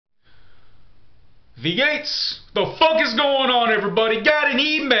The Yates, the fuck is going on, everybody? Got an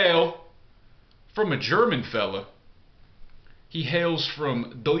email from a German fella. He hails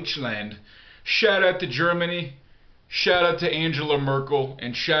from Deutschland. Shout out to Germany. Shout out to Angela Merkel.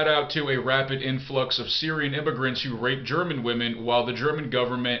 And shout out to a rapid influx of Syrian immigrants who rape German women while the German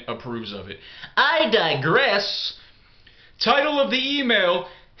government approves of it. I digress. Title of the email: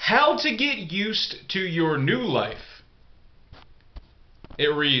 How to Get Used to Your New Life.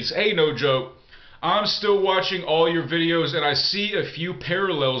 It reads, hey, no joke. I'm still watching all your videos and I see a few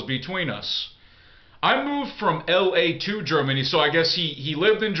parallels between us. I moved from LA to Germany, so I guess he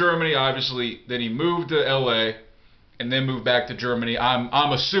lived in Germany, obviously, then he moved to LA, and then moved back to Germany,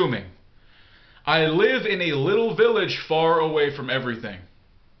 I'm assuming. I live in a little village far away from everything.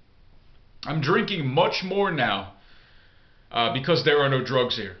 I'm drinking much more now, because there are no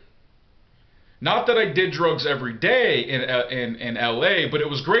drugs here. Not that I did drugs every day in LA, but it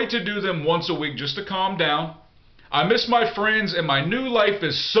was great to do them once a week just to calm down. I miss my friends, and my new life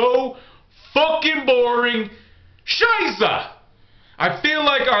is so fucking boring. Scheiße! I feel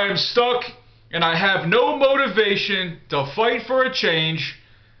like I am stuck, and I have no motivation to fight for a change.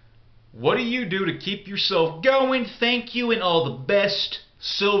 What do you do to keep yourself going? Thank you and all the best,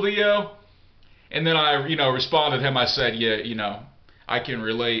 Silvio. And then I, responded to him. I said, yeah, I can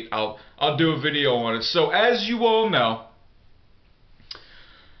relate. I'll do a video on it. So as you all know,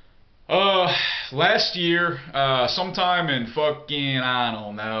 last year, sometime in fucking, I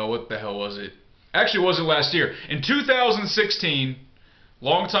don't know, what the hell was it? Actually, it wasn't last year. In 2016,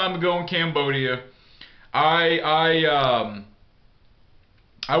 long time ago in Cambodia, I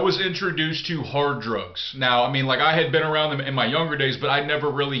was introduced to hard drugs. Now, I mean, like, I had been around them in my younger days, but I never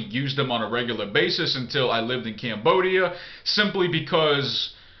really used them on a regular basis until I lived in Cambodia, simply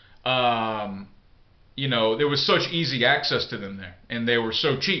because, there was such easy access to them there, and they were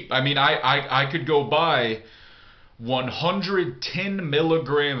so cheap. I mean, I could go buy 110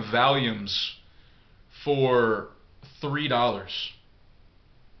 milligram Valiums for $3.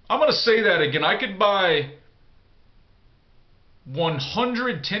 I'm going to say that again. I could buy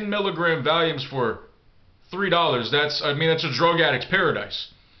 110 milligram Valiums for $3. That's a drug addict's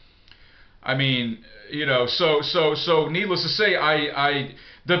paradise. I mean, so needless to say, I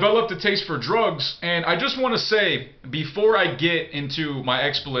developed a taste for drugs, and I just want to say, before I get into my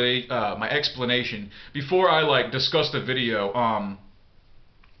explanation, before I discuss the video,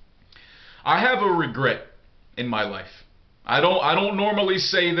 I have a regret in my life. I don't normally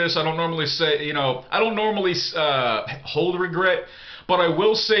say this. I don't normally say, I don't normally hold regret, but I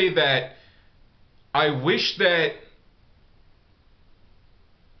will say that I wish that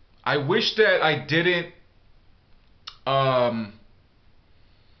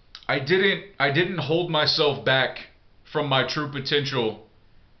I didn't hold myself back from my true potential,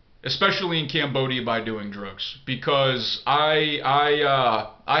 especially in Cambodia, by doing drugs, because I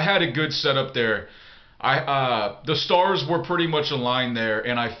had a good setup there. The stars were pretty much aligned there,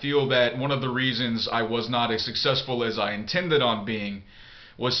 and I feel that one of the reasons I was not as successful as I intended on being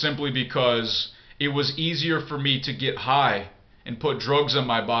was simply because it was easier for me to get high and put drugs in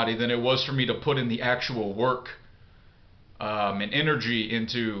my body than it was for me to put in the actual work and energy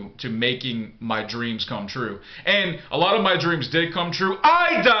into making my dreams come true. And a lot of my dreams did come true.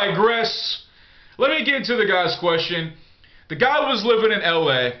 I digress. Let me get to the guy's question. The guy was living in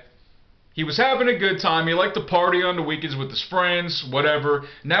LA. He was having a good time. He liked to party on the weekends with his friends, whatever.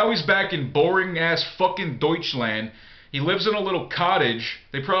 Now he's back in boring ass fucking Deutschland. He lives in a little cottage.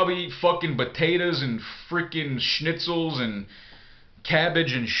 They probably eat fucking potatoes and freaking schnitzels and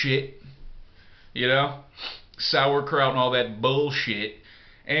cabbage and shit. Sauerkraut and all that bullshit.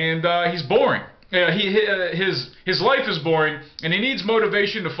 And he's boring. His life is boring, and he needs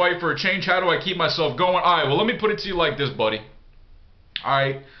motivation to fight for a change. How do I keep myself going? Alright, well, let me put it to you like this, buddy.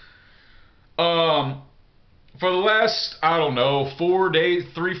 Alright. For the last, I don't know, 4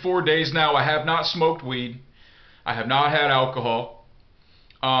 days now, I have not smoked weed. I have not had alcohol.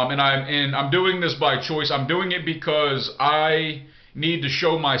 And I'm doing this by choice. I'm doing it because I need to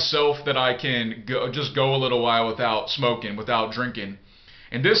show myself that I can just go a little while without smoking, without drinking.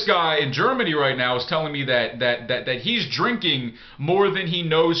 And this guy in Germany right now is telling me that he's drinking more than he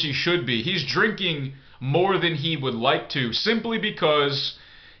knows he should be. He's drinking more than he would like to, simply because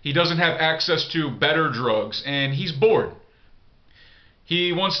he doesn't have access to better drugs, and he's bored.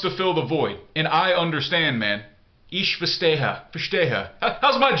 He wants to fill the void, and I understand, man. Ich verstehe.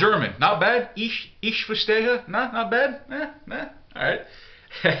 How's my German? Not bad? Ich verstehe? Not bad? Alright.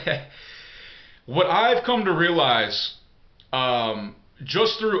 What I've come to realize,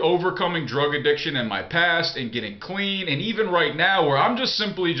 just through overcoming drug addiction in my past and getting clean, and even right now where I'm just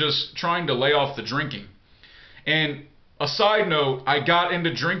simply just trying to lay off the drinking. And a side note, I got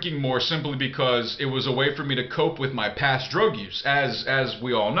into drinking more simply because it was a way for me to cope with my past drug use, as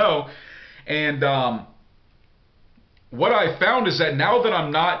we all know. And what I found is that now that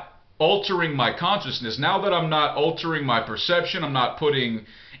I'm not altering my consciousness, now that I'm not altering my perception, I'm not putting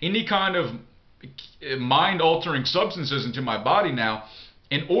any kind of mind-altering substances into my body now,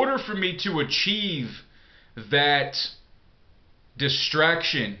 in order for me to achieve that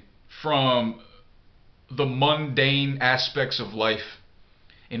distraction from the mundane aspects of life,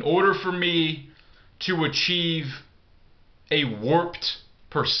 in order for me to achieve a warped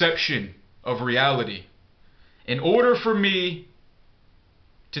perception of reality, in order for me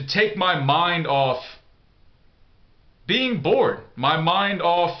to take my mind off being bored, my mind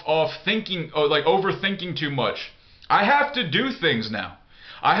off thinking, or like overthinking too much, I have to do things now.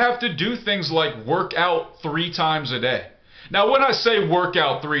 I have to do things like work out 3 times a day. Now, when I say work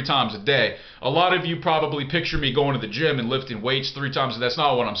out 3 times a day, a lot of you probably picture me going to the gym and lifting weights 3 times a day. That's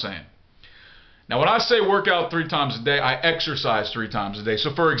not what I'm saying. Now, when I say work out 3 times a day, I exercise 3 times a day.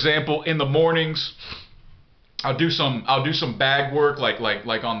 So, for example, in the mornings, I'll do some bag work, like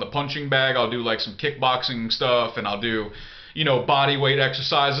on the punching bag. I'll do like some kickboxing stuff, and I'll do, body weight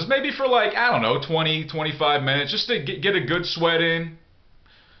exercises, maybe for like, I don't know, 20, 25 minutes, just to get a good sweat in,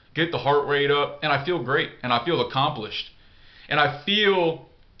 get the heart rate up, and I feel great, and I feel accomplished. And I feel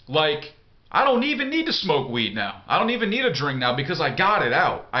like I don't even need to smoke weed now. I don't even need a drink now because I got it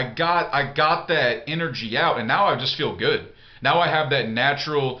out. I got that energy out, and now I just feel good. Now I have that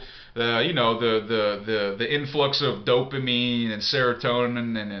natural, the influx of dopamine and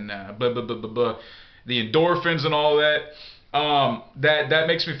serotonin and blah, blah, blah, blah, blah, the endorphins and all that. That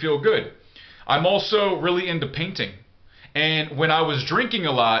makes me feel good. I'm also really into painting. And when I was drinking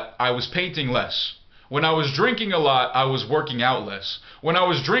a lot, I was painting less. When I was drinking a lot, I was working out less. When I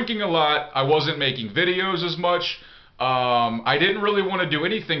was drinking a lot, I wasn't making videos as much. I didn't really want to do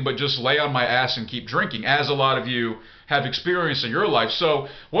anything but just lay on my ass and keep drinking, as a lot of you have experienced in your life. So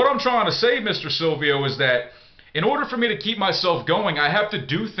what I'm trying to say, Mr. Silvio, is that in order for me to keep myself going, I have to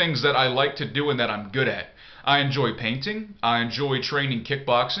do things that I like to do and that I'm good at. I enjoy painting. I enjoy training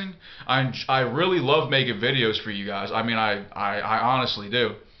kickboxing. I really love making videos for you guys. I mean, I honestly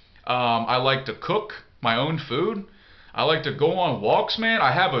do. I like to cook my own food. I like to go on walks, man.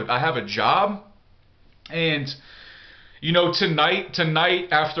 I have a job, and tonight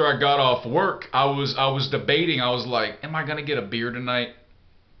after I got off work, I was debating. I was like, am I gonna get a beer tonight?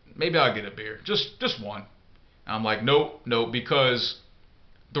 Maybe I'll get a beer, just one. And I'm like, nope, because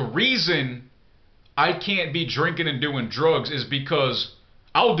the reason I can't be drinking and doing drugs is because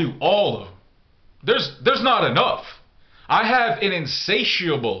I'll do all of them. There's not enough. I have an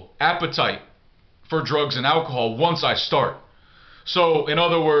insatiable appetite for drugs and alcohol once I start. So, in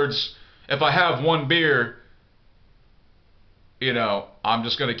other words, if I have one beer, I'm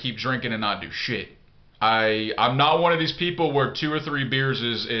just going to keep drinking and not do shit. I'm not one of these people where 2 or 3 beers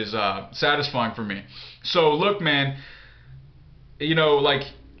is satisfying for me. So, look, man, like,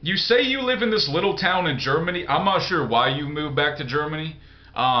 you say you live in this little town in Germany. I'm not sure why you moved back to Germany.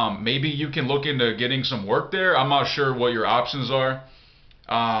 Maybe you can look into getting some work there. I'm not sure what your options are.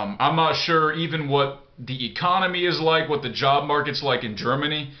 I'm not sure even what the economy is like, what the job market's like in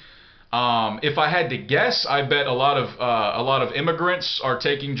Germany. If I had to guess, I bet a lot of immigrants are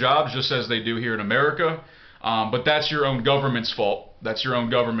taking jobs just as they do here in America. But that's your own government's fault. That's your own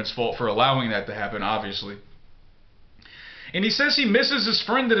government's fault for allowing that to happen, obviously. And he says he misses his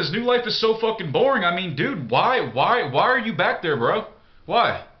friend, that his new life is so fucking boring. I mean, dude, why are you back there, bro?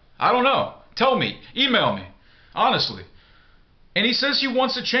 Why? I don't know. Tell me. Email me. Honestly. And he says he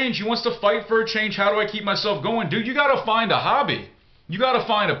wants to change. He wants to fight for a change. How do I keep myself going? Dude, you gotta find a hobby. You gotta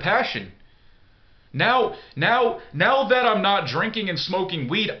find a passion. Now that I'm not drinking and smoking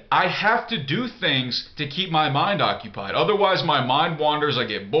weed, I have to do things to keep my mind occupied. Otherwise, my mind wanders. I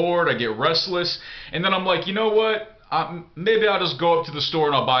get bored. I get restless. And then I'm like, you know what? Maybe I'll just go up to the store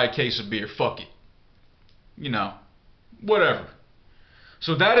and I'll buy a case of beer. Fuck it. Whatever.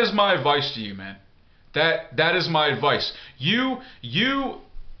 So that is my advice to you, man. That is my advice. You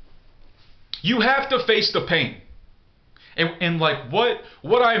have to face the pain. And like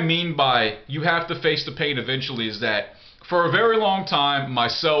what I mean by you have to face the pain eventually is that for a very long time,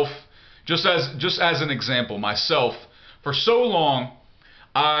 myself, just as an example, myself, for so long,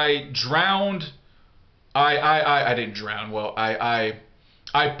 I drowned. I didn't drown. Well, I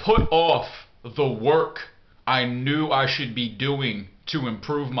put off the work I knew I should be doing to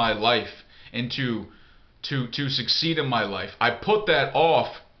improve my life and to to succeed in my life. I put that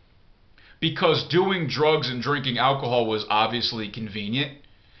off because doing drugs and drinking alcohol was obviously convenient.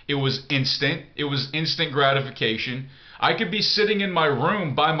 It was instant. It was instant gratification. I could be sitting in my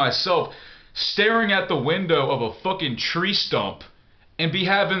room by myself, staring at the window of a fucking tree stump and be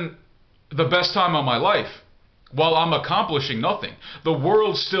having the best time of my life while I'm accomplishing nothing. The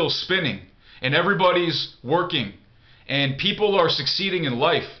world's still spinning and everybody's working and people are succeeding in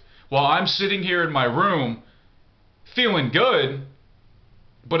life while I'm sitting here in my room feeling good,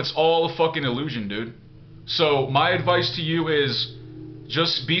 but it's all a fucking illusion, dude. So my advice to you is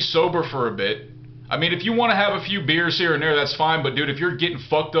just be sober for a bit. I mean, if you want to have a few beers here and there, that's fine. But dude, if you're getting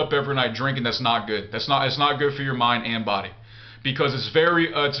fucked up every night drinking, that's not good. It's not good for your mind and body, because it's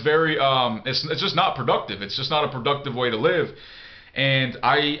just not productive. It's just not a productive way to live. And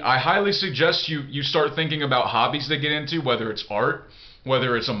I highly suggest you start thinking about hobbies to get into, whether it's art,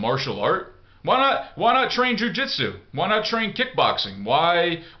 whether it's a martial art. Why not train jujitsu? Why not train kickboxing?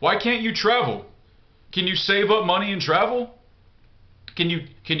 Why can't you travel? Can you save up money and travel? Can you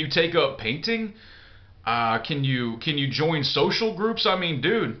take up painting? Can you join social groups? I mean,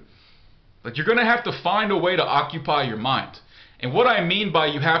 dude, like, you're gonna have to find a way to occupy your mind. And what I mean by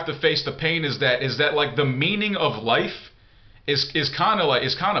you have to face the pain is that like the meaning of life is kind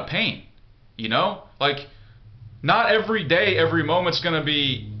of pain, you know? Like, not every day, every moment's gonna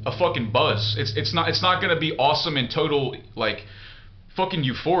be a fucking buzz. It's not gonna be awesome and total like fucking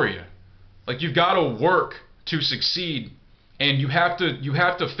euphoria. Like, you've got to work to succeed. And you have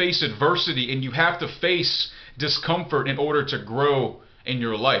to face adversity, and you have to face discomfort in order to grow in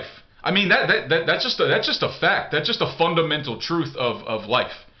your life. I mean, that's just a fact. That's just a fundamental truth of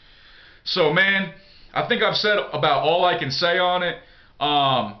life. So, man, I think I've said about all I can say on it.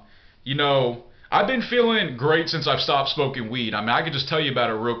 You know, I've been feeling great since I've stopped smoking weed. I mean, I could just tell you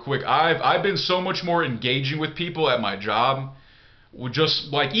about it real quick. I've been so much more engaging with people at my job.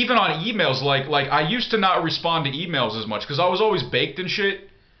 Just like even on emails, like I used to not respond to emails as much because I was always baked and shit.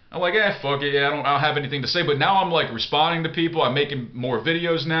 I'm like, fuck it, yeah, I don't have anything to say. But now I'm like responding to people. I'm making more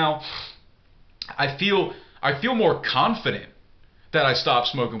videos now. I feel more confident that I stopped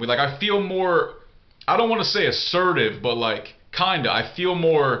smoking weed. Like, I feel more, I don't want to say assertive, but like kinda. I feel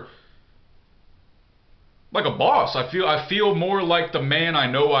more like a boss. I feel more like the man I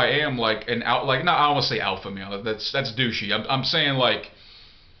know I am, like an out, like, not, I don't want to say alpha male. That's douchey. I'm saying like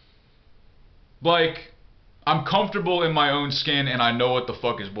I'm comfortable in my own skin and I know what the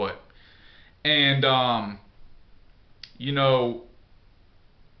fuck is what. And you know,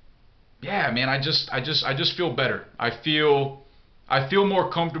 yeah, man, I just feel better. I feel more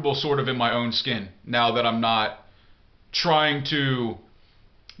comfortable sort of in my own skin now that I'm not trying to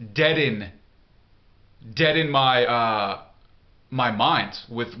deaden my my mind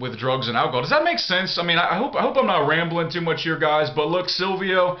with drugs and alcohol. Does that make sense? I mean, I hope I'm not rambling too much here, guys. But look,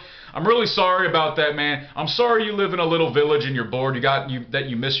 Silvio, I'm really sorry about that, man. I'm sorry you live in a little village and you're bored. That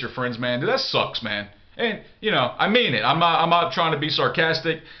you miss your friends, man. Dude, that sucks, man. And you know, I mean it. I'm not trying to be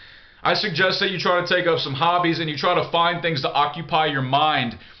sarcastic. I suggest that you try to take up some hobbies and you try to find things to occupy your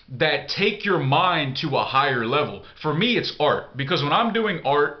mind that take your mind to a higher level. For me, it's art, because when I'm doing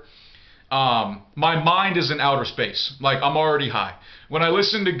art, my mind is in outer space. Like, I'm already high. When I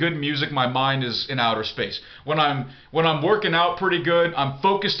listen to good music, my mind is in outer space. When I'm working out pretty good, I'm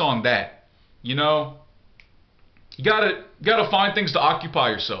focused on that. You know, you gotta find things to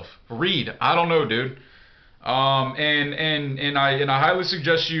occupy yourself. Read. I don't know, dude. And I highly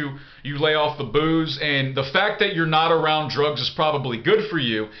suggest you lay off the booze, and the fact that you're not around drugs is probably good for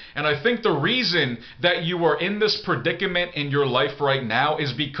you. And I think the reason that you are in this predicament in your life right now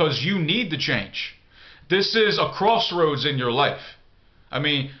is because you need to change. This is a crossroads in your life. I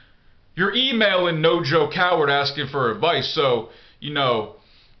mean, you're emailing No Joe Coward asking for advice, so you know,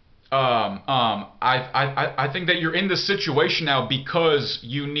 I think that you're in this situation now because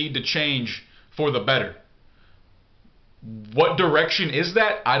you need to change for the better. What direction is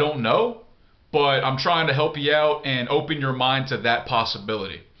that? I don't know, but I'm trying to help you out and open your mind to that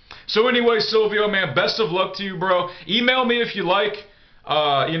possibility. So anyway, Silvio, man, best of luck to you, bro. Email me if you like,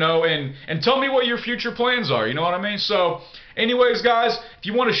 you know, and tell me what your future plans are, you know what I mean? So anyways, guys, if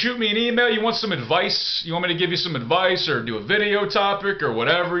you want to shoot me an email, you want some advice, you want me to give you some advice or do a video topic or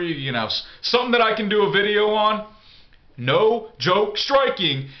whatever, you know, something that I can do a video on,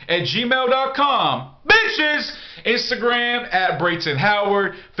 nojokestriking@gmail.com. Bitches! Instagram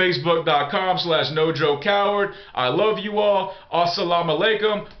 @BraytonHoward. Facebook.com/NoJoeCoward. I love you all. Assalamu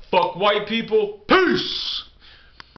alaikum. Fuck white people. Peace!